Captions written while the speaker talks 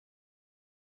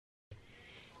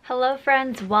Hello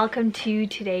friends, welcome to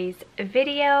today's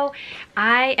video.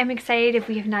 I am excited if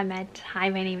we have not met. Hi,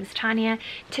 my name is Tanya.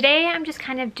 Today I'm just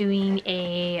kind of doing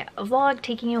a vlog,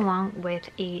 taking you along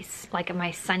with my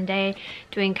Sunday,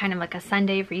 doing kind of like a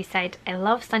Sunday reset. I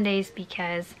love Sundays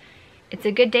because it's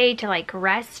a good day to like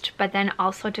rest, but then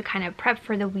also to kind of prep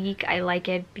for the week. I like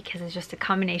it because it's just a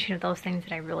combination of those things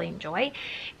that I really enjoy.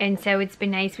 And so it's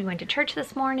been nice. We went to church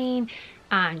this morning.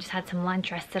 Just had some lunch,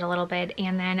 rested a little bit,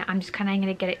 and then I'm just kind of going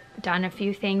to get it done a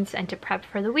few things and to prep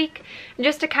for the week. And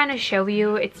just to kind of show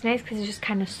you, it's nice because it's just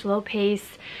kind of slow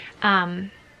pace. I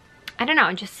don't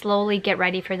know, just slowly get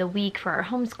ready for the week for our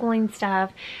homeschooling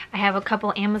stuff. I have a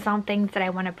couple Amazon things that I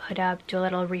want to put up, do a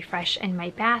little refresh in my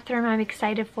bathroom I'm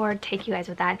excited for, take you guys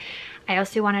with that. I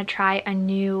also want to try a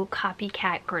new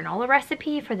copycat granola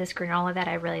recipe for this granola that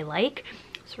I really like.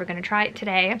 So we're going to try it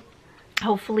today,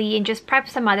 hopefully, and just prep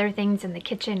some other things in the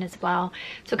kitchen as well.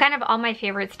 So kind of all my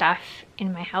favorite stuff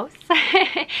in my house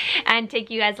and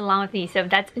take you guys along with me. So if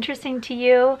that's interesting to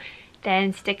you,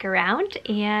 then stick around,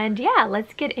 and yeah,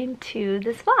 let's get into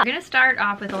this vlog. I'm gonna start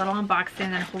off with a little unboxing,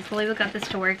 and then hopefully we'll get this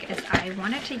to work. Is I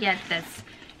wanted to get this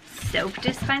soap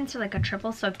dispenser, like a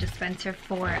triple soap dispenser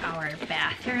for our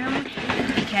bathroom,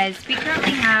 because we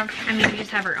currently have, I mean, we just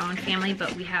have our own family,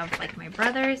 but we have like my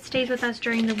brother stays with us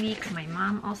during the week, my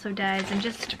mom also does, and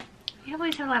just we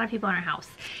always have a lot of people in our house,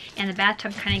 and the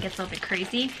bathtub kind of gets a little bit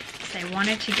crazy. So I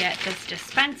wanted to get this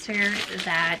dispenser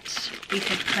that we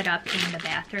could put up in the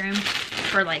bathroom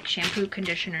for like shampoo,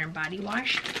 conditioner, and body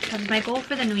wash, because my goal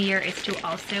for the new year is to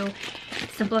also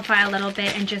simplify a little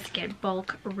bit and just get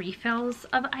bulk refills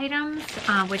of items,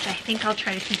 which I think I'll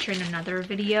try to feature in another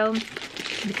video,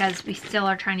 because we still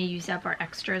are trying to use up our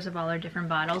extras of all our different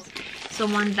bottles. So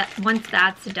once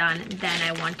that's done, then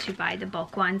I want to buy the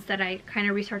bulk ones that I kind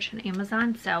of researched on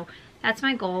Amazon. So that's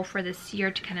my goal for this year,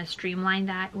 to kind of streamline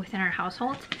that within our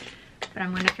household. But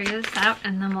I'm going to figure this out,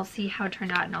 and then we'll see how it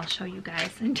turned out, and I'll show you guys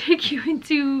and take you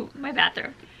into my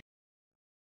bathroom.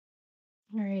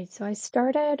 All right, so I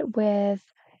started with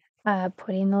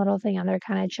putting the little thing on there,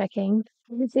 kind of checking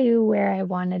to see where I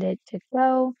wanted it to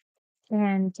go,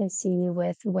 and to see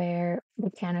with where the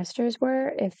canisters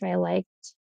were, if I liked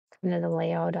kind of the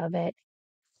layout of it.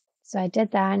 So I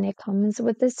did that, and it comes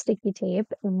with the sticky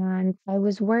tape, and I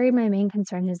was worried, my main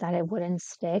concern is that it wouldn't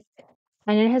stick.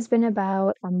 And it has been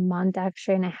about a month,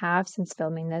 actually, and a half since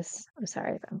filming this. I'm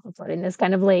sorry if I'm recording this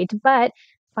kind of late, but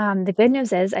the good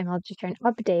news is I'm able to share an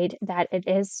update that it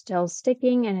is still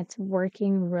sticking and it's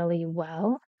working really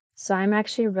well. So I'm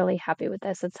actually really happy with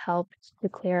this. It's helped to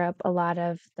clear up a lot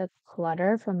of the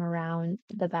clutter from around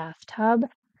the bathtub,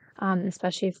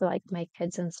 especially for like my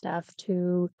kids and stuff,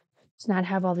 to not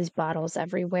have all these bottles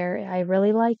everywhere. I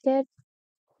really liked it.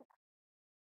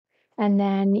 And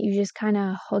then you just kind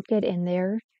of hook it in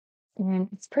there, and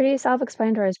it's pretty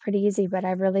self-explanatory. It's pretty easy, but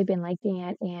I've really been liking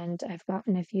it, and I've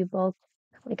gotten a few bulk,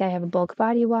 like I have a bulk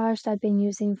body wash that I've been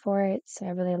using for it, so I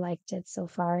really liked it so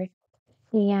far.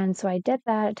 And so I did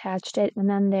that, attached it, and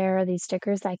then there are these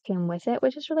stickers that came with it,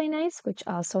 which is really nice, which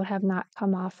also have not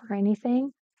come off or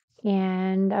anything.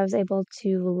 And I was able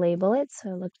to label it, so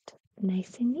it looked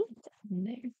nice and neat on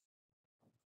there.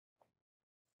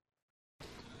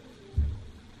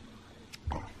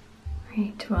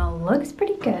 Right, well, looks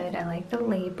pretty good. I like the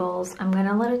labels. I'm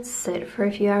gonna let it sit for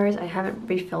a few hours. I haven't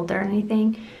refilled or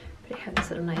anything, but it has these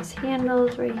little nice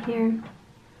handles right here.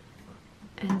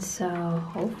 And so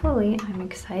hopefully, I'm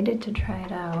excited to try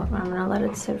it out. I'm gonna let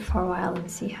it sit for a while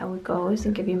and see how it goes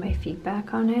and give you my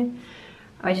feedback on it.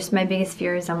 My biggest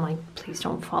fear is I'm like, please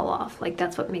don't fall off. Like,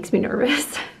 that's what makes me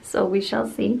nervous. So we shall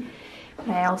see. But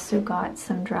I also got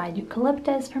some dried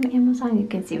eucalyptus from Amazon. You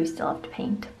can see we still have to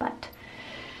paint, but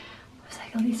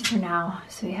at least for now.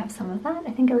 So we have some of that.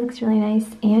 I think it looks really nice,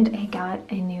 and I got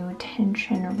a new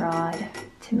tension rod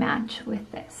to match with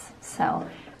this. So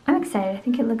I'm excited. I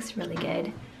think it looks really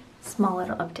good. Small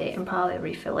little update, and probably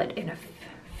refill it in a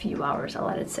few hours. I'll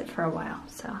let it sit for a while.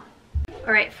 So,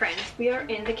 all right, friends, we are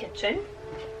in the kitchen.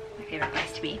 My favorite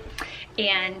place to be.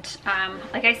 And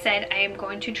like I said, I am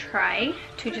going to try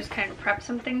to just kind of prep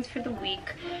some things for the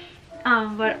week.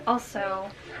 But also,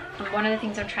 one of the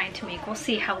things I'm trying to make, we'll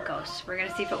see how it goes, we're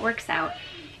gonna see if it works out,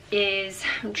 is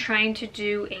I'm trying to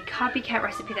do a copycat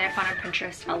recipe that I found on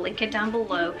Pinterest. I'll link it down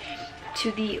below,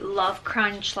 to the Love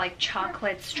Crunch like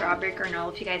chocolate strawberry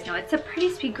granola. If you guys know, it's a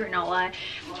pretty sweet granola,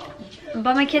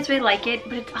 but my kids really like it,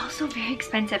 but it's also very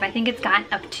expensive. I think it's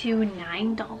gotten up to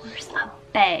 $9 a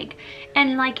bag,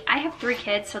 and like I have 3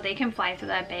 kids, so they can fly through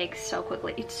that bag so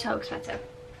quickly. It's so expensive.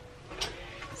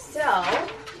 So,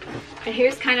 and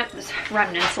here's kind of this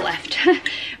remnants left,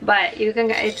 but you can,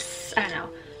 it's, I don't know,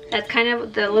 that's kind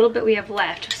of the little bit we have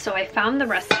left. So I found the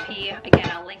recipe.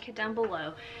 Again, I'll link it down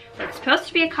below. But it's supposed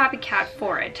to be a copycat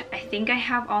for it. I think I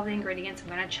have all the ingredients. I'm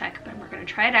gonna check, but we're gonna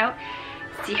try it out,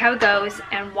 see how it goes.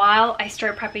 And while I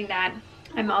start prepping that,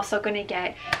 I'm also gonna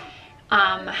get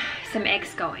some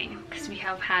eggs going, because we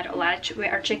have had a lot of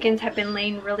our chickens have been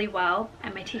laying really well. I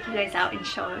might take you guys out and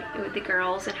show you the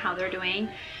girls and how they're doing.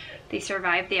 They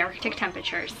survived the Arctic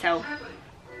temperatures. So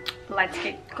let's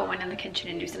get going in the kitchen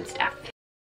and do some stuff.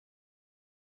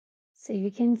 So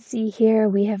you can see here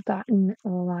we have gotten a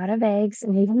lot of eggs,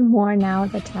 and even more now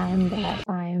at the time that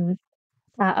I'm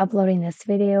uploading this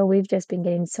video. We've just been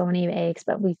getting so many eggs,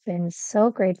 but we've been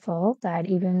so grateful that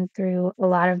even through a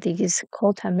lot of these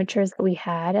cold temperatures that we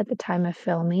had at the time of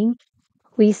filming,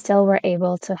 we still were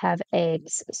able to have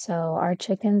eggs. So our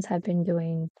chickens have been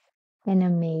doing an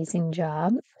amazing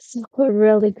job. So we're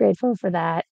really grateful for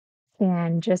that.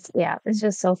 And just, yeah, it's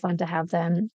just so fun to have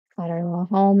them at our little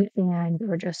home, and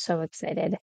we're just so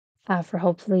excited for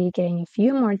hopefully getting a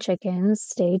few more chickens.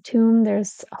 Stay tuned.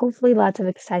 There's hopefully lots of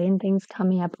exciting things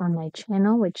coming up on my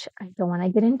channel, which I don't want to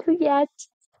get into yet,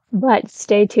 but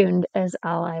stay tuned is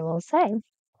all I will say.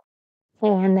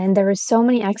 And then there were so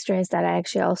many extras that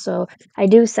I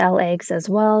do sell eggs as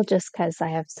well, just because I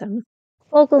have some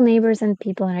local neighbors and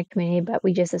people in our community, but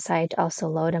we just decided to also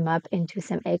load them up into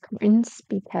some egg cartons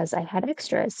because I had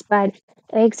extras. But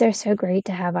eggs are so great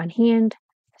to have on hand.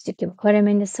 So you can put them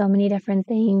into so many different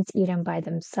things, eat them by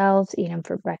themselves, eat them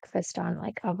for breakfast on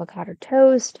like avocado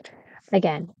toast.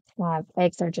 Again,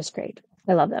 eggs are just great.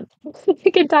 I love them.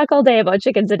 You can talk all day about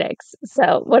chickens and eggs.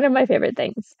 So one of my favorite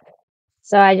things.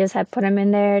 So I just had put them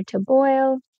in there to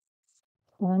boil,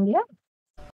 and yeah.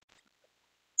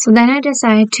 So then I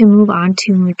decided to move on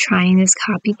to trying this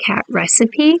copycat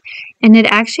recipe, and it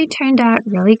actually turned out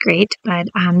really great, but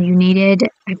you needed,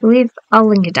 I believe, I'll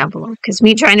link it down below, because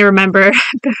me trying to remember,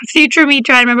 future me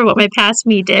trying to remember what my past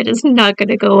me did is not going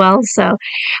to go well. So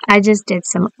I just did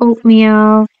some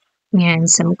oatmeal and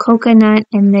some coconut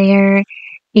in there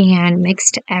and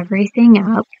mixed everything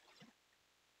up.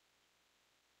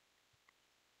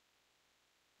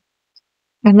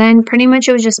 And then pretty much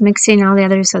it was just mixing all the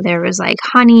others. So there was like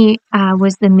honey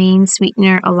was the main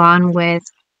sweetener, along with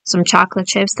some chocolate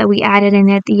chips that we added in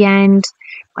at the end.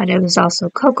 But it was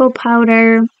also cocoa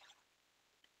powder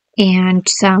and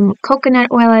some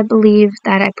coconut oil, I believe,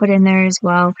 that I put in there as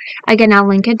well. Again, I'll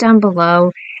link it down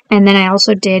below. And then I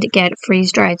also did get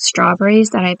freeze-dried strawberries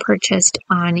that I purchased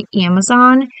on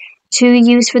Amazon to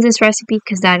use for this recipe,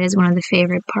 because that is one of the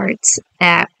favorite parts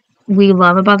that we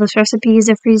love about this recipe is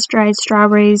the freeze-dried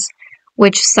strawberries,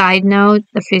 which, side note,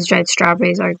 the freeze-dried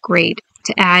strawberries are great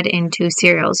to add into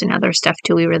cereals and other stuff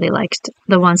too. We really liked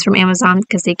the ones from Amazon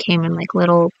because they came in like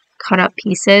little cut up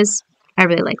pieces. I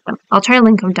really like them. I'll try to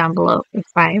link them down below if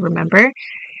I remember.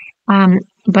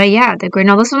 But yeah, the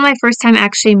granola, this was my first time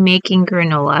actually making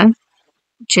granola,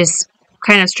 which is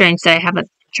kind of strange that I haven't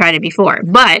tried it before,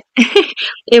 but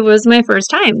it was my first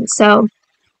time. So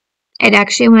it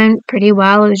actually went pretty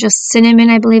well. It was just cinnamon,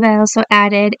 I believe I also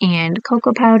added, and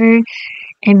cocoa powder,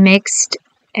 and mixed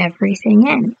everything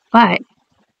in. But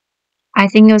I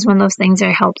think it was one of those things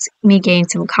that helped me gain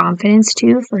some confidence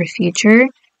too for future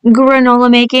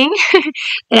granola making.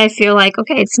 That I feel like,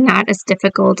 okay, it's not as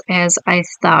difficult as I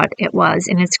thought it was.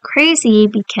 And it's crazy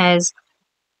because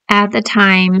at the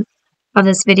time of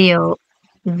this video,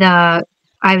 I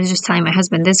was just telling my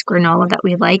husband, this granola that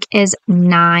we like is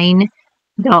 $9.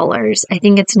 I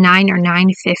think it's $9 or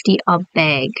 $9.50 a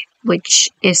bag, which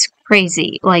is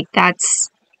crazy. Like that's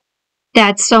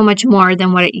so much more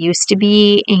than what it used to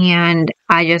be, and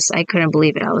I couldn't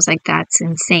believe it. I was like, that's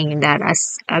insane that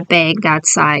a bag that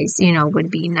size, would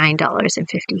be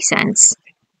 $9.50,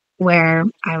 where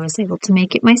I was able to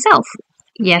make it myself.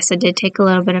 Yes, it did take a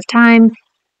little bit of time,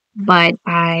 but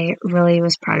I really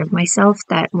was proud of myself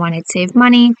that, one, it saved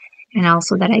money, and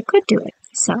also that I could do it.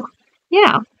 So,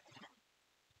 yeah.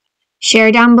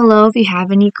 Share down below if you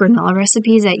have any granola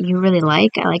recipes that you really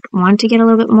like. I want to get a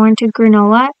little bit more into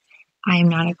granola. I am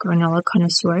not a granola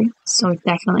connoisseur, so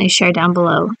definitely share down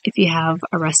below if you have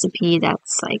a recipe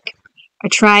that's like a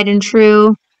tried and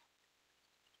true.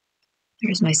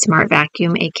 There's my smart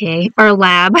vacuum, aka our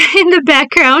lab, in the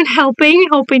background,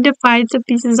 hoping to find some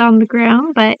pieces on the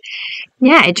ground. But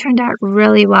yeah, it turned out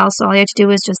really well. So all you have to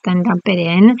do is just then dump it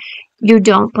in. You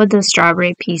don't put the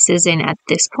strawberry pieces in at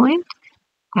this point.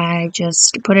 I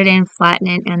just put it in, flatten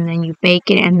it, and then you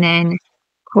bake it, and then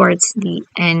towards the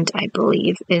end, I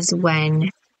believe, is when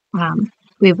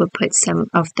we would put some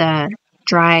of the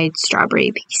dried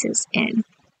strawberry pieces in.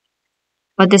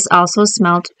 But this also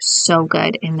smelled so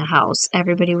good in the house.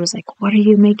 Everybody was like, what are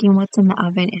you making? What's in the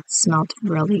oven? It smelled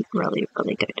really, really,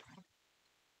 really good.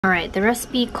 All right, the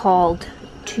recipe called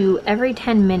to every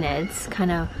 10 minutes,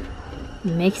 kind of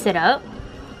mix it up.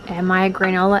 Am I a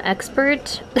granola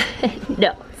expert?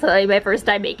 No, it's like my first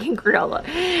time making granola.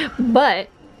 But,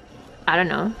 I don't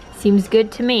know, seems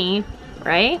good to me,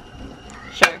 right?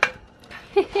 Sure.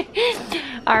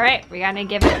 All right, we're gonna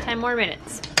give it 10 more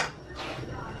minutes.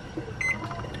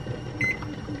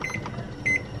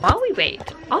 While we wait,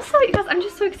 also you guys, I'm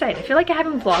just so excited. I feel like I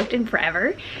haven't vlogged in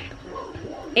forever,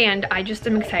 and I just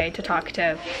am excited to talk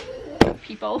to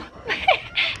people.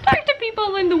 Talk to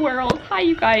people in the world. Hi,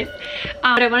 you guys.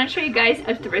 But I want to show you guys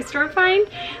a thrift store find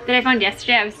that I found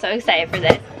yesterday. I was so excited for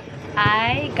this.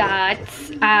 I got,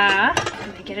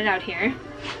 let me get it out here.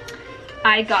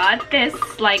 I got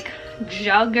this like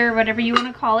jug or whatever you want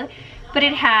to call it, but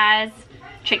it has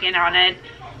chicken on it.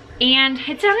 And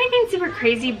it's not anything super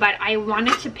crazy, but I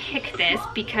wanted to pick this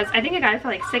because I think I got it for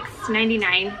like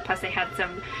 $6.99, plus I had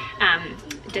some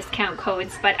discount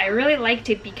codes, but I really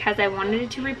liked it because I wanted it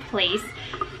to replace,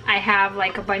 I have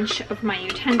like a bunch of my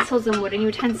utensils and wooden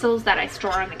utensils that I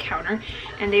store on the counter,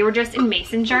 and they were just in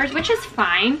mason jars, which is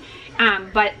fine,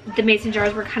 but the mason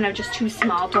jars were kind of just too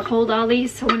small to hold all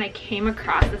these. So when I came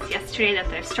across this yesterday at the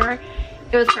thrift store,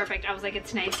 it was perfect. I was like,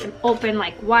 it's nice and open,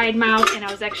 like wide mouth, and I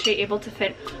was actually able to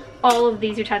fit all of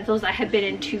these utensils that had been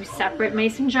in 2 separate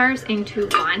mason jars into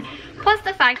one. Plus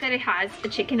the fact that it has a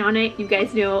chicken on it. You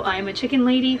guys know I'm a chicken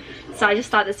lady, so I just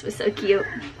thought this was so cute.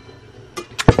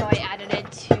 So I added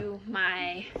it to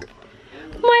my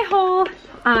haul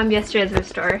yesterday at the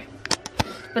store.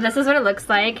 But this is what it looks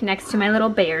like next to my little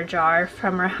bear jar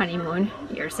from our honeymoon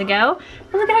years ago.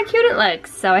 And look at how cute it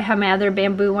looks. So I have my other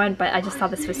bamboo one, but I just thought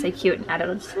this was so cute and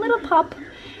added just a little pop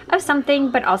of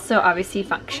something, but also obviously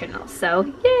functional. So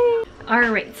yay!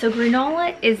 Alright, so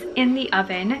granola is in the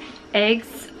oven.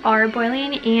 Eggs are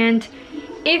boiling, and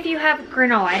if you have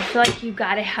granola, I feel like you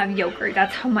gotta have yogurt.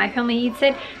 That's how my family eats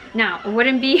it. Now, it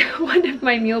wouldn't be one of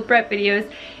my meal prep videos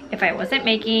if I wasn't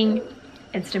making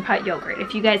Instant Pot yogurt.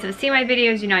 If you guys have seen my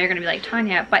videos, you know you're gonna be like,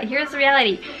 Tanya, but here's the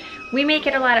reality. We make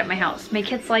it a lot at my house. My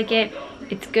kids like it.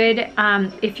 It's good.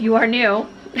 If you are new,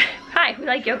 hi, we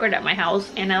like yogurt at my house,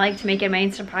 and I like to make it in my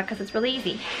Instant Pot because it's really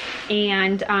easy.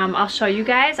 And I'll show you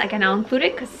guys. Again, I'll include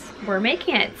it because we're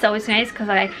making it. So it's nice because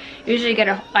I usually get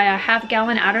a half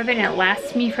gallon out of it, and it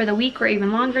lasts me for the week or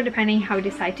even longer depending how we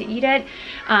decide to eat it.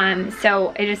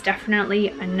 So it is definitely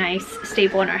a nice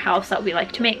staple in our house that we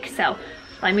like to make. So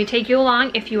let me take you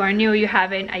along. If you are new, you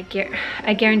haven't,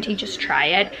 I guarantee just try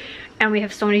it. And we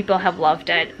have so many people have loved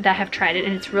it, that have tried it,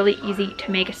 and it's really easy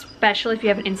to make, especially if you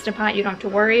have an Instant Pot. You don't have to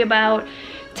worry about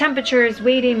temperatures,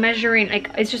 weighting, measuring,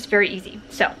 like it's just very easy.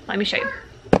 So let me show you.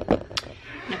 I'm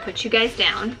gonna put you guys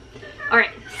down. All right,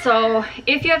 so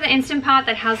if you have the Instant Pot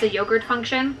that has the yogurt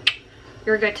function,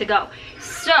 you're good to go.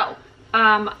 So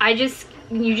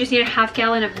you just need a half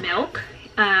gallon of milk,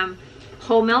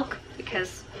 whole milk,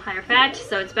 because higher fat,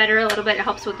 so it's better a little bit. It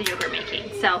helps with the yogurt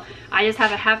making. So I just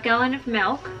have a half gallon of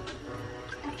milk.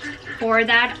 Pour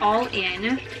that all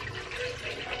in.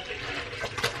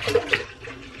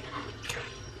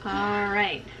 All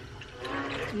right.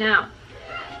 Now,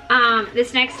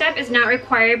 this next step is not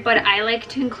required, but I like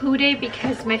to include it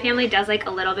because my family does like a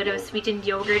little bit of sweetened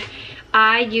yogurt.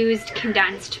 I used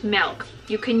condensed milk.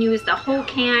 You can use the whole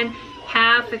can,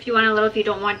 half if you want a little, if you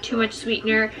don't want too much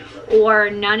sweetener,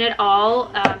 or none at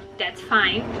all. That's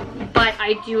fine, but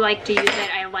I do like to use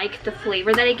it. I like the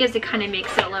flavor that it gives. It kind of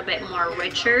makes it a little bit more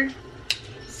richer.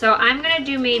 So I'm gonna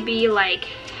do maybe like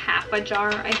half a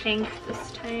jar, I think,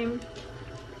 this time,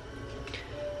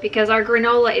 because our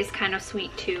granola is kind of sweet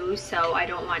too, so I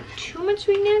don't want too much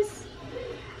sweetness.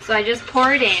 So I just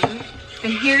pour it in.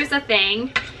 And here's the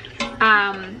thing,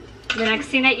 the next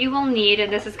thing that you will need,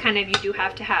 and this is kind of, you do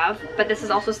have to have, but this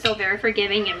is also still very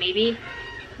forgiving, and maybe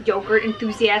yogurt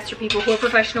enthusiasts or people who are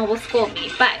professional will scold me,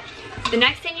 but the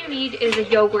next thing you need is a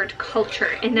yogurt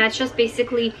culture, and that's just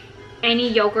basically any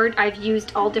yogurt. I've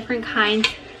used all different kinds,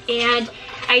 and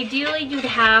ideally you'd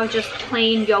have just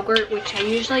plain yogurt, which I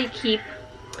usually keep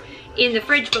in the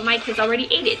fridge, but my kids already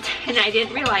ate it and I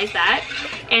didn't realize that.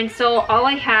 And so all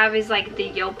I have is like the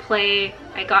Yoplait.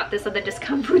 I got this at the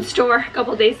discount food store a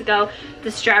couple days ago, the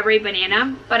strawberry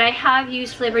banana, but I have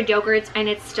used flavored yogurts and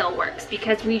it still works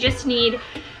because we just need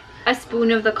a spoon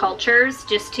of the cultures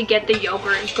just to get the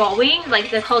yogurt going.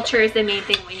 Like the culture is the main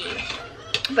thing we need.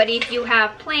 But if you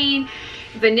have plain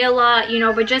vanilla, you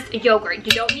know, but just yogurt,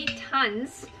 you don't need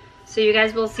tons. So you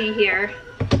guys will see here,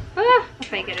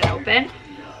 if I get it open,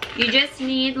 you just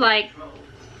need like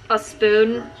a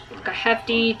spoon like a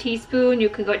hefty teaspoon. You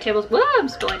can go tablespoon. Whoa, I'm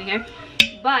spilling here.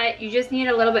 But you just need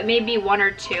a little bit, maybe 1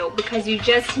 or 2, because you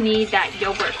just need that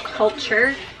yogurt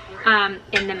culture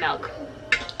in the milk.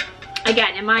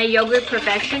 Again, am I a yogurt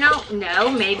professional?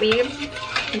 No, maybe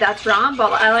that's wrong,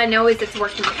 but all I know is it's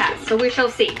worked in the past, so we shall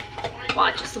see.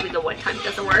 Well, just will be the one time it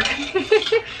doesn't work.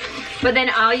 But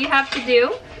then all you have to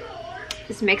do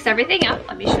is mix everything up.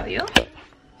 Let me show you.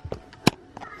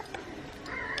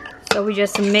 So we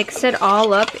just mix it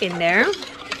all up in there.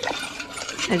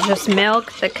 It's just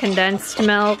milk, the condensed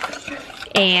milk,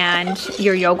 and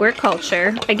your yogurt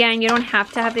culture. Again, you don't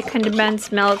have to have the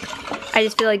condensed milk. I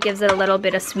just feel like it gives it a little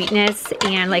bit of sweetness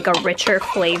and like a richer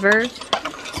flavor.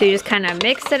 So you just kind of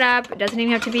mix it up. It doesn't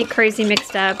even have to be crazy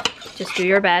mixed up. Just do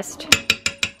your best.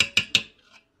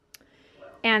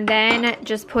 And then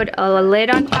just put a lid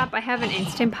on top. I have an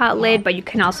Instant Pot lid, but you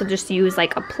can also just use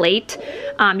like a plate.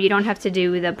 You don't have to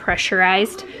do the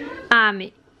pressurized.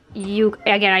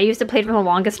 Again, I used a plate for the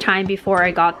longest time before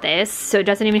I got this, so it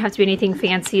doesn't even have to be anything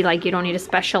fancy. Like, you don't need a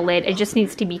special lid. It just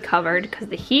needs to be covered because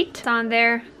the heat's on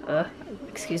there.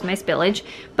 Excuse my spillage.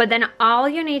 But then all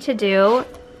you need to do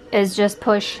is just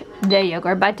push the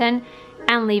yogurt button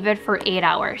and leave it for 8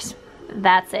 hours.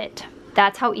 That's it.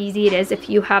 That's how easy it is if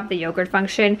you have the yogurt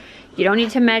function. You don't need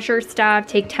to measure stuff,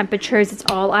 take temperatures. It's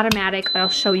all automatic. I'll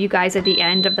show you guys at the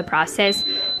end of the process.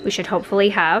 We should hopefully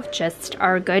have just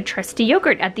our good trusty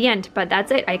yogurt at the end, but that's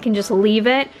it. I can just leave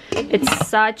it. It's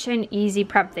such an easy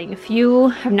prep thing. If you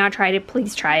have not tried it,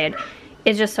 please try it.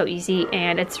 It's just so easy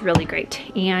and it's really great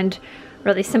and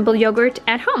really simple yogurt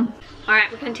at home. All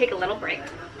right, we're gonna take a little break.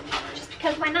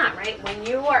 Because why not, right? When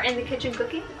you are in the kitchen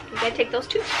cooking, you gotta take those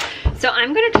too. So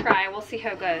I'm gonna try, we'll see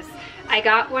how it goes. I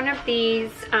got one of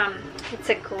these, it's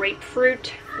a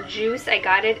grapefruit juice. I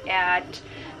got it at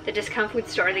the discount food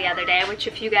store the other day, which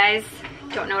if you guys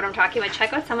don't know what I'm talking about,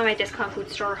 check out some of my discount food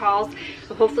store hauls.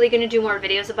 I'm hopefully gonna do more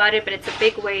videos about it, but it's a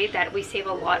big way that we save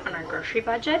a lot on our grocery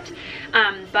budget.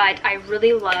 But I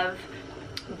really love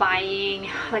buying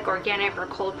like organic or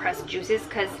cold pressed juices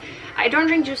because I don't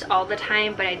drink juice all the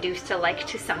time, but I do still like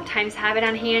to sometimes have it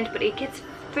on hand. But it gets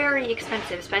very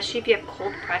expensive, especially if you have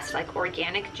cold pressed like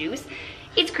organic juice.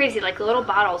 It's crazy. Like little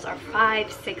bottles are $5,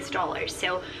 $6,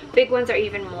 so big ones are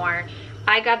even more.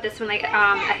 I got this one like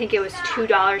I think it was $2,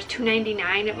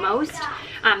 $2.99 at most. So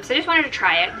I just wanted to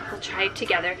try it. We'll try it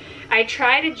together. I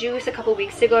tried a juice a couple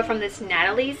weeks ago from this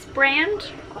Natalie's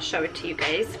brand. I'll show it to you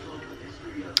guys.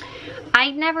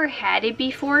 I never had it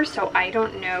before, so I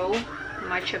don't know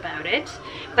much about it,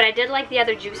 but I did like the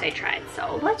other juice I tried,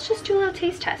 so let's just do a little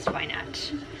taste test. Why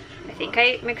not? I think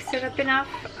I mixed it up enough.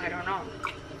 I don't know.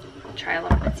 I'll try a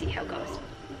little bit, see how it goes.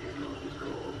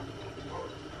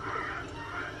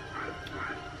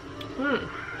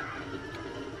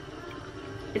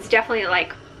 It's definitely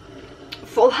like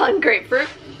full-on grapefruit.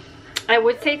 I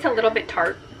would say it's a little bit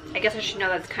tart. I guess I should know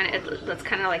that's kind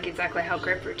of like exactly how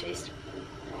grapefruit tastes.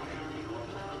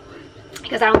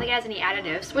 Because I don't think it has any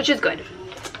additives, which is good.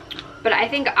 But I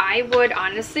think I would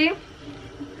honestly,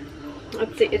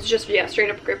 let's see, it's just, yeah, straight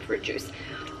up grapefruit juice.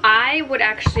 I would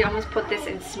actually almost put this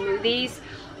in smoothies,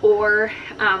 or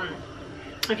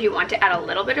if you want to add a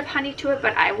little bit of honey to it,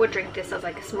 but I would drink this as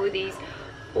like a smoothies,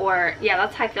 or yeah,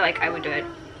 that's how I feel like I would do it.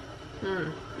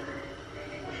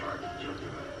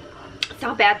 It's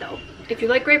not bad though. If you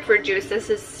like grapefruit juice, this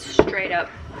is straight up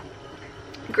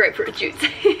grapefruit juice.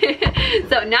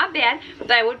 So not bad,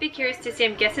 but I would be curious to see.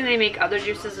 I'm guessing they make other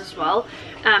juices as well,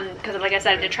 because like I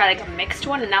said, I did try like a mixed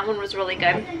one and that one was really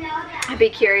good. I'd be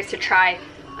curious to try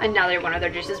another one of their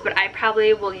juices, but I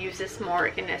probably will use this more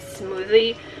in a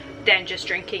smoothie than just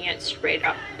drinking it straight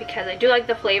up, because I do like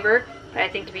the flavor, but I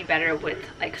think it'd be better with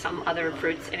like some other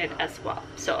fruits in it as well.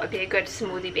 So it'd be a good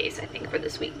smoothie base, I think, for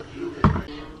this week.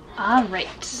 All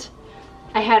right,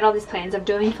 I had all these plans of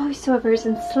doing voiceovers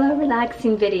and slow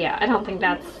relaxing video. I don't think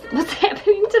that's what's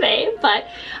happening today, but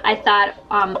I thought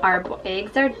our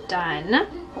eggs are done,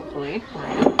 hopefully.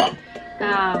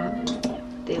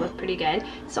 They look pretty good.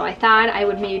 So I thought I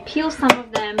would maybe peel some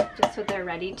of them just so they're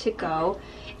ready to go.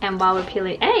 And while we're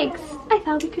peeling eggs, I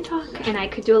thought we could talk and I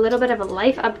could do a little bit of a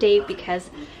life update,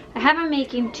 because I haven't been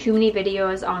making too many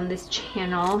videos on this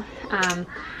channel,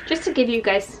 just to give you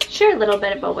guys, share a little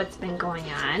bit about what's been going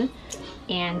on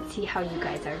and see how you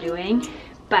guys are doing.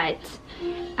 But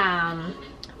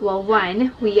well,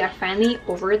 one, we are finally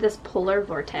over this polar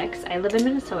vortex. I live in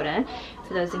Minnesota,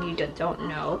 for those of you that don't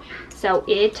know, so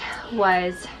it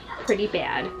was pretty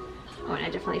bad. Oh, and I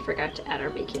definitely forgot to add our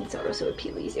baking soda so it would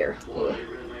peel easier.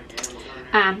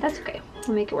 That's okay,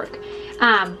 we'll make it work.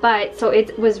 But so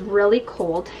it was really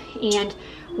cold, and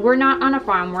we're not on a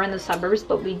farm, we're in the suburbs,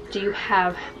 but we do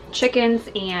have chickens,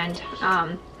 and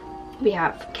we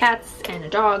have cats and a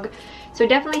dog. So we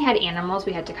definitely had animals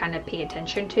we had to kind of pay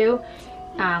attention to.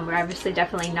 We're obviously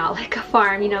definitely not like a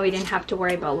farm, you know, we didn't have to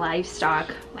worry about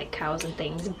livestock like cows and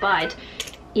things, but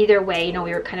either way, you know,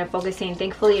 we were kind of focusing.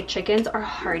 Thankfully, the chickens are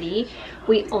hardy.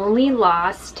 We only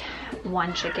lost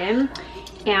one chicken,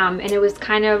 and it was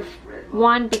kind of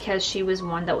one because she was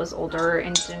one that was older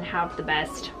and didn't have the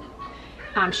best.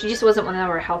 She just wasn't one of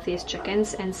our healthiest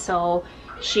chickens, and so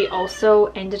she also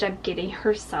ended up getting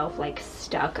herself like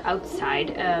stuck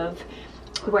outside of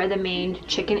where the main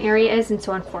chicken area is, and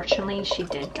so unfortunately she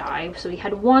did die. So we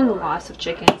had one loss of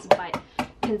chickens, but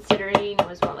considering it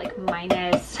was what, like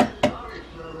minus,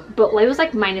 but it was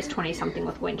like minus 20 something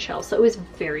with wind chill, so it was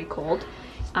very cold.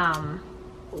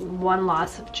 One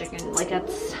loss of chicken, like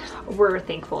that's, we're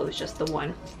thankful it was just the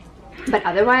one. But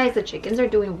otherwise the chickens are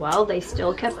doing well. They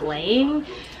still kept laying.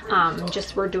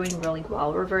 Just we're doing really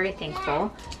well. We're very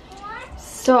thankful.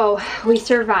 So we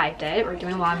survived it. We're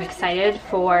doing well. I'm excited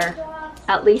for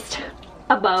at least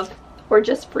above or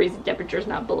just freezing temperatures,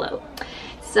 not below.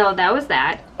 So that was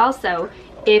that. Also,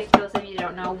 if those of you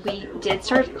don't know, we did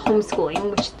start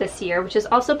homeschooling this year, which is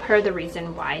also part of the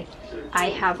reason why I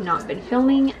have not been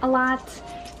filming a lot,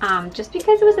 just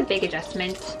because it was a big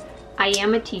adjustment. I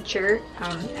am a teacher.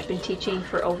 I've been teaching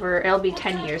for it'll be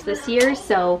 10 years this year,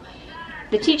 so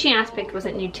the teaching aspect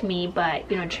wasn't new to me, but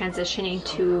you know, transitioning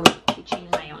to teaching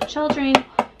my own children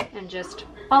and just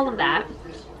all of that.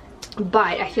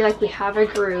 But I feel like we have a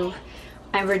groove,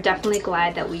 and we're definitely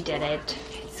glad that we did it.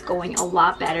 It's going a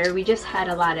lot better. We just had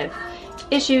a lot of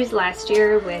issues last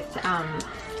year with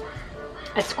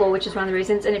at school, which is one of the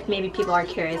reasons. And if maybe people are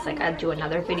curious, like I'll do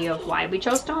another video of why we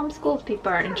chose to homeschool if people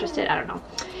are interested. I don't know.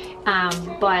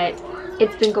 But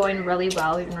it's been going really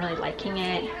well. We've been really liking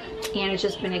it, and it's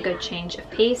just been a good change of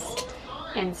pace.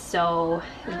 And so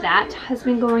that has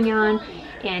been going on.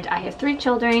 And I have 3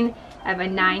 children. I have a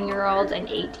 9-year-old, an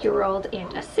 8-year-old, and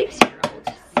a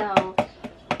 6-year-old. So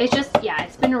it's just, yeah,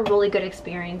 it's been a really good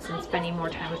experience, and spending more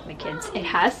time with my kids. It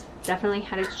has definitely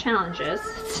had its challenges.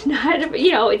 It's not,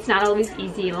 you know, it's not always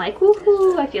easy and like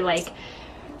woohoo. I feel like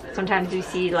sometimes we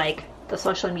see like the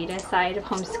social media side of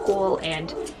homeschool,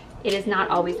 and it is not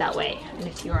always that way. And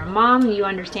if you're a mom, you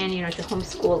understand, you know, to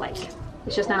homeschool, like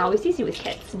it's just not always easy with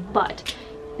kids, but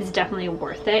it's definitely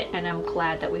worth it, and I'm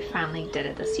glad that we finally did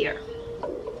it this year.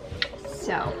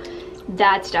 So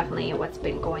that's definitely what's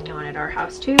been going on at our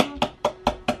house too.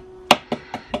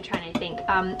 I'm trying to think.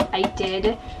 I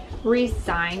did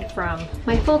resign from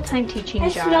my full-time teaching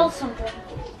job. I smell something.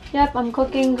 Yep, I'm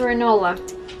cooking granola.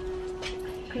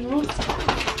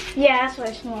 Yeah, that's what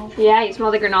I smell. Yeah, you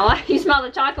smell the granola? You smell the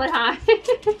chocolate, huh?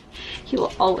 You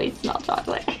will always smell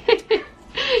chocolate.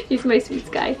 He's my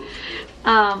sweet guy.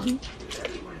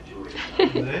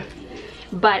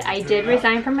 But I did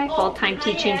resign from my full-time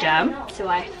teaching job, so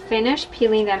I finished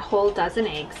peeling that whole dozen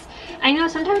eggs. I know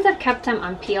sometimes I've kept them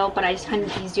unpeeled, but I just find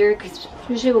it easier because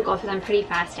usually we'll go through them pretty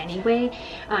fast anyway.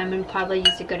 And probably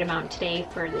use a good amount today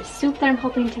for the soup that I'm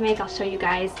hoping to make. I'll show you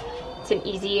guys. It's an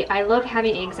easy, I love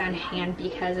having eggs on hand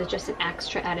because it's just an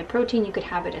extra added protein. You could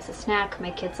have it as a snack. My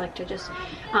kids like to just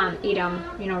eat them,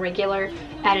 you know, regular,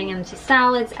 adding them to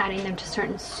salads, adding them to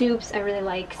certain soups I really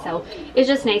like. So it's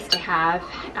just nice to have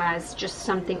as just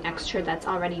something extra that's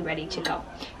already ready to go.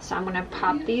 So I'm gonna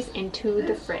pop these into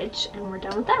the fridge, and we're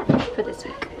done with that for this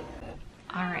week.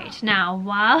 All right, now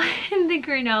while the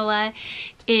granola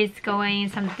is going,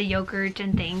 some of the yogurt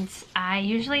and things,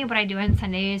 what I do on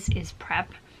Sundays is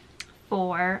prep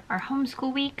for our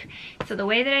homeschool week. So the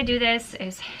way that I do this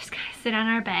is just kind of sit on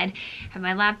our bed, have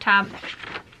my laptop.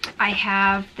 I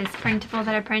have this printable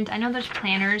that I print. I know there's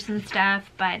planners and stuff,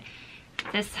 but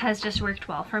this has just worked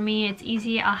well for me. It's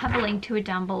easy. I'll have a link to it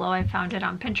down below. I found it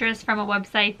on Pinterest from a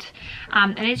website,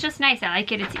 and it's just nice. I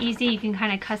like it. It's easy. You can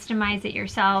kind of customize it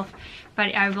yourself,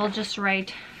 but I will just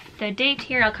write the date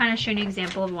here. I'll kind of show you an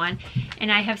example of one,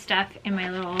 and I have stuff in my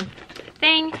little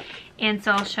thing, and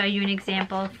so I'll show you an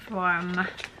example from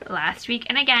last week.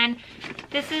 And again,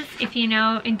 this is, if you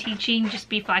know, in teaching, just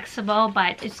be flexible,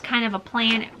 but it's kind of a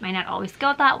plan. It might not always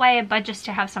go that way, but just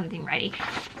to have something ready.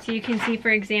 So you can see,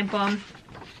 for example,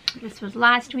 this was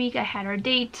last week. I had our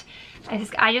date.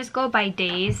 I just go by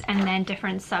days and then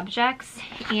different subjects,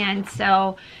 and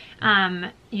so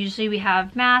usually we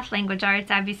have math, language arts,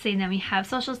 obviously, and then we have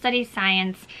social studies,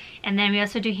 science, and then we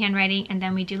also do handwriting, and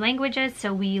then we do languages.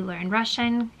 So we learn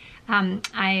Russian.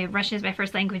 Russian is my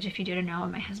first language, if you didn't know,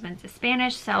 and my husband's is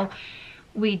Spanish. So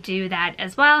we do that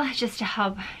as well, just to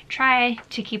help try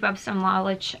to keep up some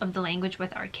knowledge of the language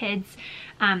with our kids.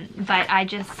 But I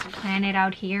just plan it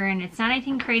out here, and it's not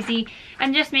anything crazy.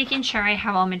 I'm just making sure I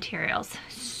have all materials.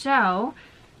 So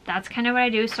that's kind of what I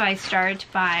do. So I start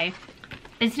by,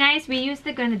 it's nice, we use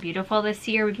the Good and the Beautiful this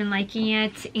year. We've been liking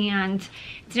it, and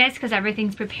it's nice because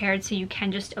everything's prepared so you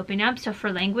can just open up. So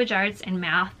for language arts and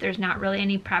math, there's not really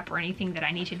any prep or anything that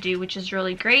I need to do, which is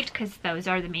really great because those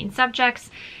are the main subjects.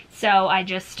 So I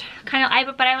just kind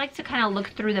of, but I like to kind of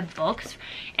look through the books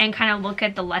and kind of look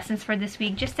at the lessons for this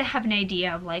week, just to have an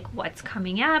idea of like what's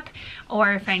coming up,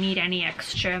 or if I need any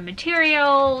extra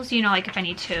materials, you know, like if I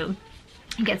need to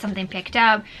get something picked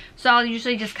up. So I'll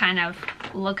usually just kind of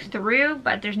look through,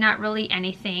 but there's not really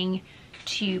anything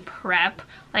to prep.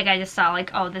 Like I just saw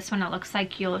like, oh, this one, it looks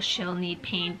like she'll need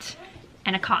paint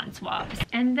and a cotton swab.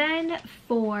 And then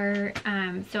for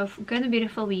so for Good and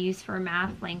Beautiful, we use for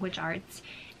math, language arts,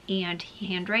 and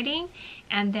handwriting.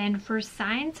 And then for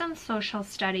science and social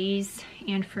studies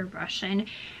and for Russian,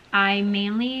 I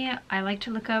like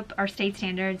to look up our state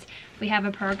standards. We have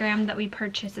a program that we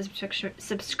purchased a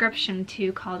subscription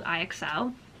to called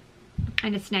IXL,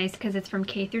 and it's nice because it's from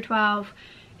K through 12.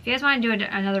 If you guys want to do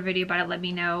another video about it, let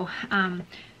me know.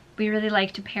 We really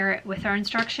like to pair it with our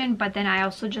instruction, but then I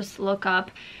also just look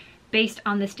up based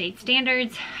on the state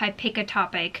standards. I pick a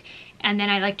topic, and then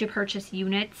I like to purchase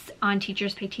units on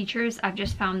Teachers Pay Teachers. I've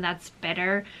just found that's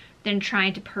better than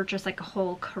trying to purchase like a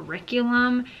whole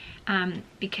curriculum,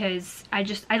 because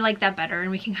I like that better,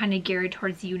 and we can kind of gear it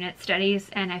towards unit studies,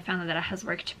 and I found that it has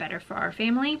worked better for our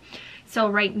family. So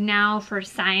right now for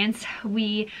science,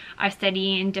 we are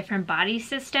studying different body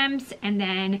systems, and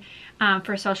then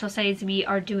for social studies, we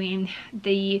are doing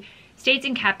the states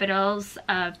and capitals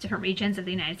of different regions of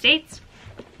the United States.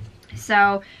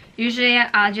 So usually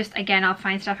I'll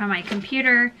find stuff on my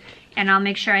computer, and I'll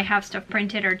make sure I have stuff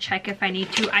printed or check if I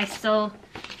need to. I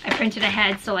printed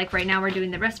ahead, so like right now we're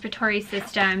doing the respiratory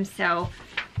system, so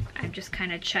I'm just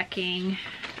kind of checking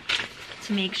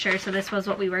to make sure. So this was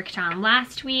what we worked on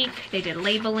last week. They did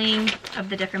labeling of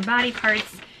the different body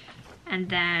parts, and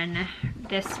then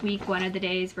this week, one of the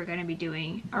days, we're going to be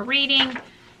doing a reading.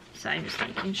 So I'm just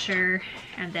making sure,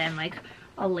 and then like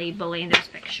a labeling, there's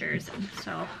pictures,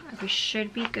 so we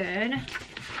should be good.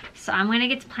 So I'm going to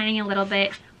get to planning a little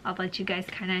bit. I'll let you guys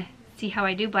kind of see how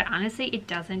I do, but honestly it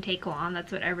doesn't take long.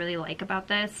 That's what I really like about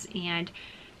this, and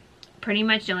pretty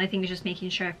much the only thing is just making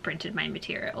sure I've printed my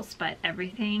materials, but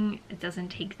everything, it doesn't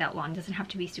take that long. It doesn't have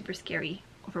to be super scary,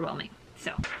 overwhelming.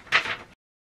 So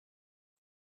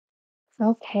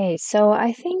Okay, so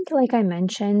I think, like I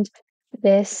mentioned,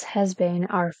 this has been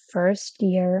our first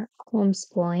year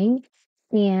homeschooling,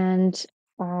 and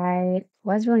I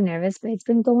was really nervous, but it's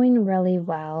been going really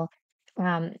well.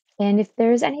 And if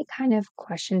there's any kind of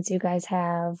questions you guys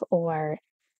have, or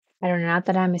I don't know, not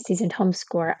that I'm a seasoned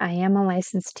homeschooler, I am a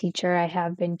licensed teacher. I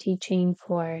have been teaching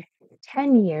for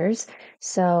 10 years.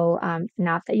 So,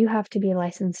 not that you have to be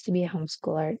licensed to be a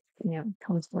homeschooler,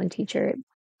 homeschooling teacher.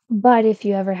 But if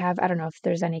you ever have, I don't know if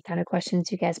there's any kind of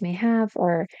questions you guys may have,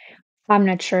 or I'm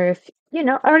not sure if, I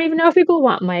don't even know if people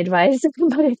want my advice,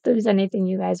 but if there's anything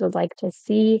you guys would like to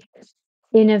see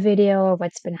in a video, or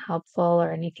what's been helpful,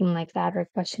 or anything like that, or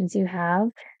questions you have,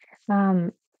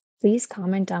 um, please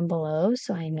comment down below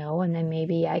so I know, and then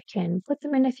maybe I can put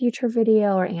them in a future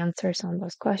video or answer some of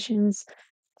those questions.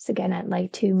 So again, I'd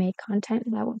like to make content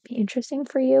that would be interesting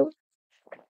for you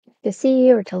to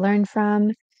see or to learn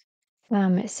from.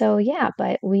 So yeah,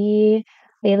 but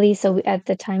at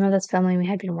the time of this filming, we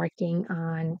had been working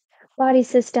on body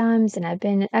systems, and I've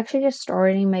been actually just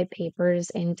storing my papers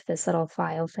into this little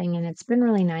file thing, and it's been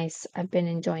really nice. I've been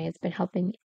enjoying it. It's been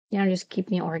helping, just keep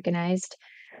me organized.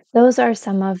 Those are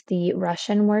some of the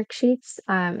Russian worksheets.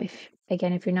 If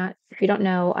you don't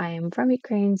know, I am from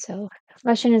Ukraine, so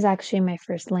Russian is actually my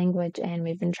first language, and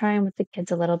we've been trying with the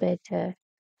kids a little bit to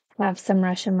have some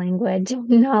Russian language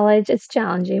knowledge. It's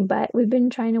challenging, but we've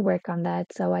been trying to work on that,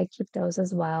 so I keep those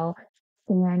as well.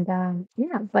 And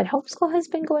yeah, but homeschool has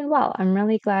been going well. I'm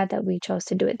really glad that we chose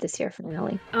to do it this year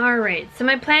finally. all right, so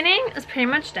my planning is pretty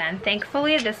much done.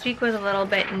 Thankfully this week was a little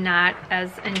bit not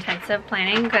as intensive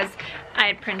planning because I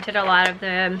had printed a lot of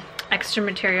the extra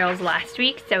materials last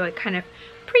week, so it kind of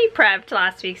pre-prepped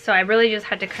last week, so I really just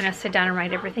had to kind of sit down and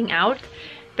write everything out,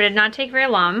 but it did not take very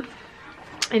long.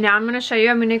 And now I'm going to show you,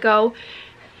 I'm going to go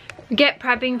get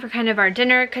prepping for kind of our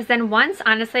dinner, because then once,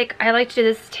 honestly, I like to do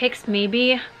this, it takes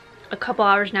maybe a couple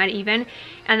hours, not even,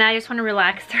 and I just want to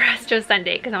relax the rest of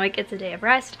Sunday, because I'm like, it's a day of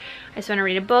rest. I just want to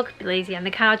read a book, be lazy on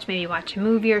the couch, maybe watch a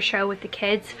movie or show with the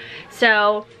kids.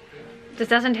 So this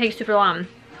doesn't take super long.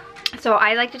 So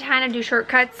I like to kind of do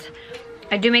shortcuts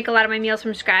I do make a lot of my meals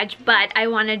from scratch, but I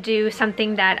want to do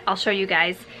something that I'll show you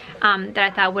guys that I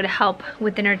thought would help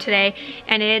with dinner today.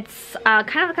 And it's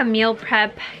kind of like a meal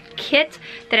prep kit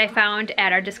that I found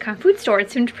at our discount food store.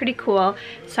 It seemed pretty cool.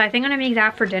 So I think I'm gonna make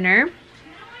that for dinner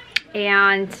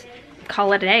and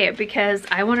call it a day, because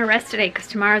I want to rest today because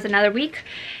tomorrow's another week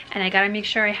and I gotta make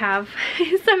sure I have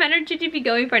some energy to be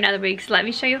going for another week. So let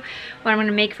me show you what I'm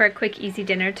gonna make for a quick, easy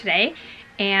dinner today.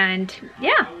 And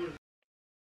yeah.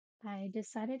 I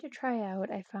decided to try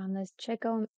out. I found this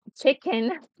chicken, I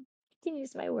can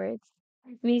use my words,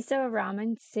 miso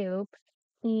ramen soup.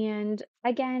 And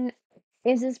again,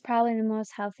 is this probably the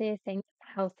most healthiest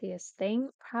thing?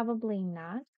 Probably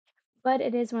not. But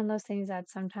it is one of those things that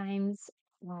sometimes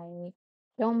I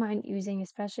don't mind using,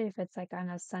 especially if it's like on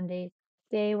a Sunday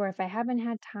day where if I haven't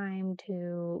had time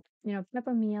to, prep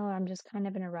a meal or I'm just kind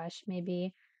of in a rush,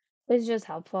 maybe it's just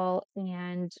helpful.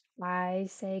 And I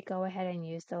say go ahead and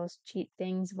use those cheat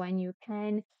things when you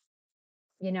can.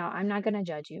 I'm not gonna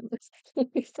judge you.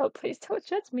 So please don't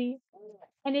judge me.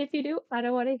 And if you do, I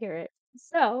don't want to hear it.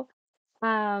 So,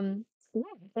 yeah,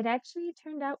 it actually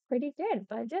turned out pretty good.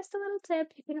 But just a little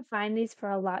tip, you can find these for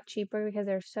a lot cheaper because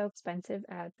they're so expensive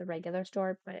at the regular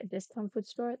store, but at discount food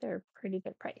store, they're pretty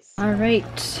good price. All right,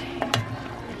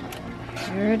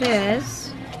 here it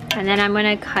is. And then I'm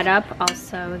gonna cut up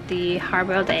also the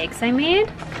hard-boiled eggs I made,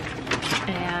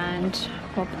 and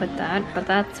we'll put that, but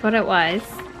that's what it was.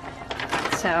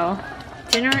 So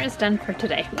dinner is done for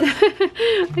today.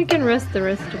 I can rest the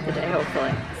rest of the day,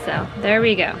 hopefully. So there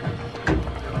we go.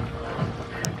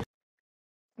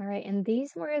 All right, and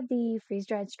these were the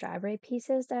freeze-dried strawberry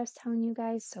pieces that I was telling you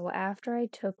guys. So after I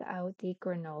took out the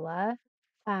granola,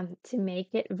 to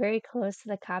make it very close to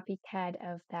the copycat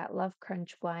of that Love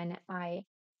Crunch one, I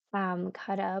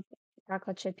cut up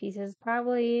chocolate chip pieces.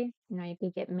 Probably, you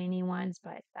could get mini ones,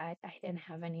 but I didn't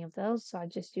have any of those, so I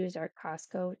just used our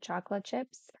Costco chocolate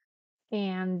chips.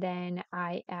 And then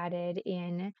I added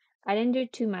in, I didn't do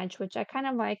too much, which I kind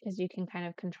of like because you can kind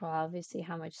of control obviously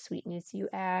how much sweetness you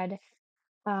add.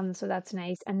 So that's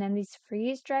nice. And then these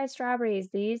freeze-dried strawberries,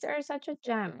 these are such a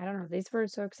gem. I don't know, these were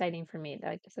so exciting for me.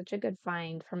 Like such a good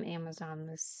find from Amazon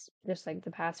this just like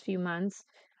the past few months.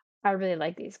 I really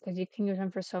like these because you can use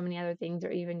them for so many other things or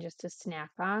even just to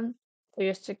snack on.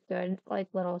 They're just a good like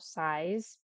little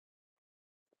size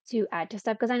to add to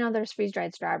stuff because I know there's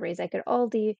freeze-dried strawberries like at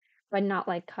Aldi, but not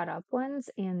like cut up ones.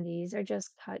 And these are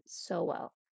just cut so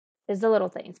well. It's the little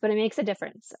things, but it makes a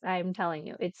difference. I'm telling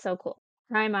you, it's so cool.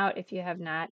 Try them out if you have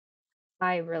not.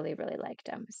 I really, really liked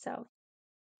them. So,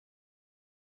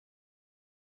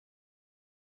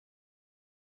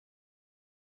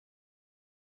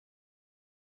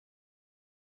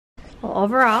 Well,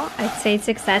 overall, I'd say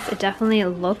success. It definitely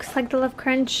looks like the Love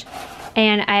Crunch.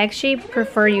 And I actually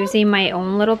prefer using my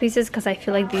own little pieces because I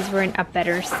feel like these were in a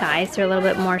better size. They're a little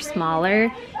bit more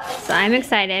smaller. So I'm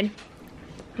excited.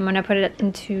 I'm gonna put it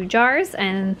into jars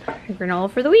and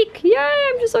granola for the week. Yay,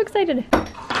 I'm just so excited. You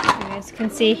guys can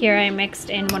see here I mixed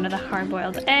in one of the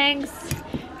hard-boiled eggs.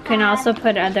 You can also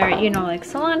put other, like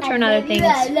cilantro and other things.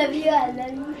 I love you, I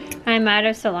love you. I'm out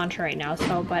of cilantro right now,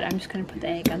 but I'm just gonna put the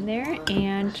egg on there,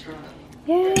 and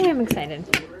yay, I'm excited.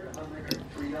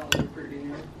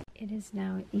 It is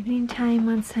now evening time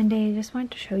on Sunday. I just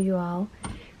wanted to show you all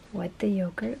what the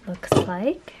yogurt looks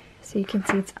like. So you can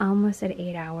see it's almost at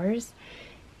 8 hours,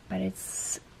 but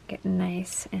it's getting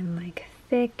nice and like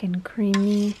thick and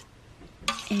creamy,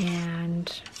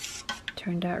 and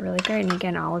turned out really great. And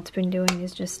again, all it's been doing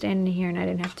is just standing here, and I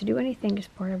didn't have to do anything,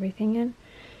 just pour everything in,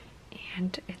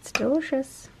 and it's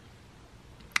delicious.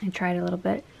 I tried a little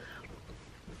bit.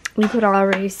 You could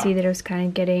already see that it was kind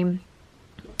of getting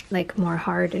like more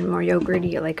hard and more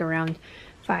yogurty like around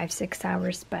 5-6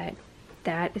 hours, but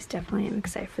that is definitely, I'm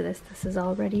excited for this. This is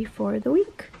all ready for the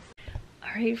week.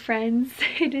 Alright friends,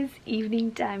 it is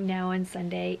evening time now on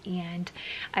Sunday, and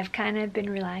I've kind of been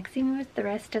relaxing with the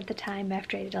rest of the time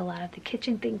after I did a lot of the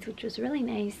kitchen things, which was really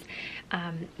nice,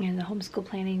 and the homeschool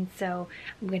planning. So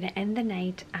I'm going to end the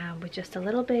night with just a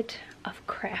little bit of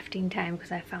crafting time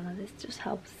because I found that this just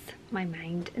helps my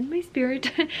mind and my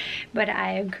spirit. But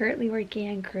I am currently working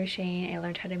on crocheting. I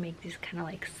learned how to make these kind of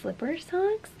like slipper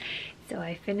socks. So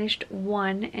I finished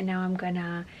one, and now I'm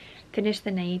gonna finish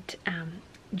the night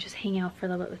just hang out for a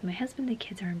little bit with my husband. The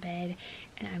kids are in bed,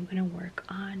 and I'm gonna work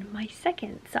on my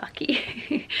second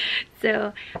sake.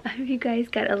 So I hope you guys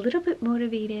got a little bit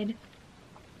motivated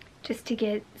just to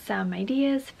get some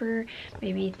ideas for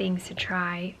maybe things to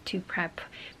try to prep.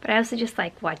 But I also just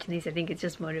like watching these. I think it's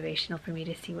just motivational for me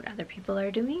to see what other people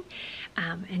are doing.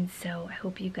 And so I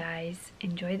hope you guys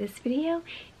enjoy this video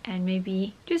and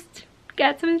maybe just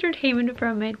get some entertainment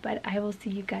from it, but I will see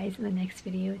you guys in the next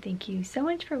video. Thank you so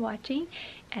much for watching,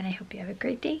 and I hope you have a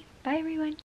great day. Bye everyone.